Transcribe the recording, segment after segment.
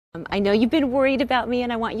I know you've been worried about me,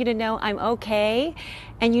 and I want you to know I'm okay.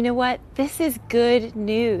 And you know what? This is good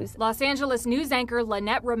news. Los Angeles news anchor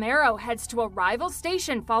Lynette Romero heads to a rival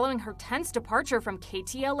station following her tense departure from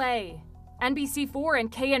KTLA. NBC4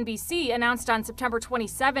 and KNBC announced on September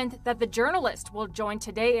 27th that the journalist will join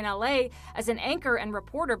Today in LA as an anchor and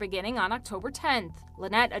reporter beginning on October 10th.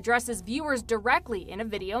 Lynette addresses viewers directly in a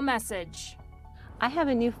video message. I have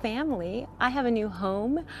a new family. I have a new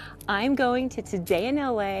home. I'm going to Today in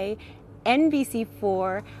LA,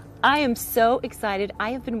 NBC4. I am so excited.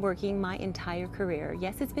 I have been working my entire career.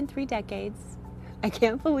 Yes, it's been 3 decades. I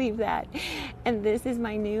can't believe that. And this is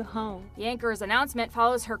my new home. The anchor's announcement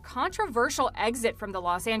follows her controversial exit from the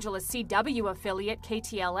Los Angeles CW affiliate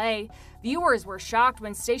KTLA. Viewers were shocked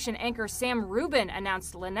when station anchor Sam Rubin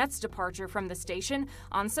announced Lynette's departure from the station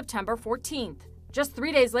on September 14th. Just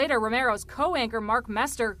 3 days later, Romero's co-anchor Mark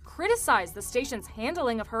Mester criticized the station's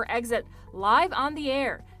handling of her exit live on the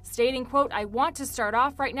air, stating, quote, "I want to start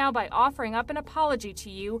off right now by offering up an apology to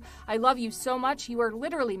you. I love you so much. You are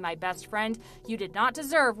literally my best friend. You did not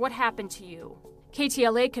deserve what happened to you."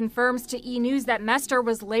 KTLA confirms to E! News that Mester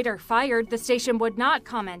was later fired. The station would not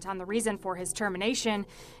comment on the reason for his termination.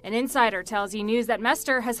 An insider tells E! News that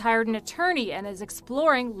Mester has hired an attorney and is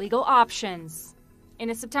exploring legal options. In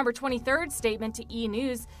a September 23rd statement to E!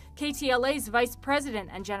 News, KTLA's vice president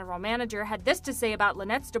and general manager had this to say about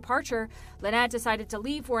Lynette's departure. Lynette decided to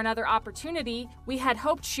leave for another opportunity. We had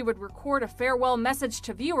hoped she would record a farewell message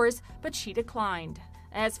to viewers, but she declined.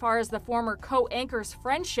 As far as the former co-anchor's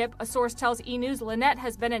friendship, a source tells E! News Lynette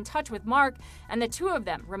has been in touch with Mark, and the two of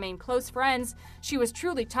them remain close friends. She was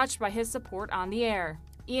truly touched by his support on the air.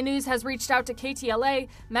 E! News has reached out to KTLA,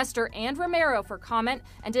 Mester, and Romero for comment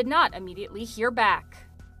and did not immediately hear back.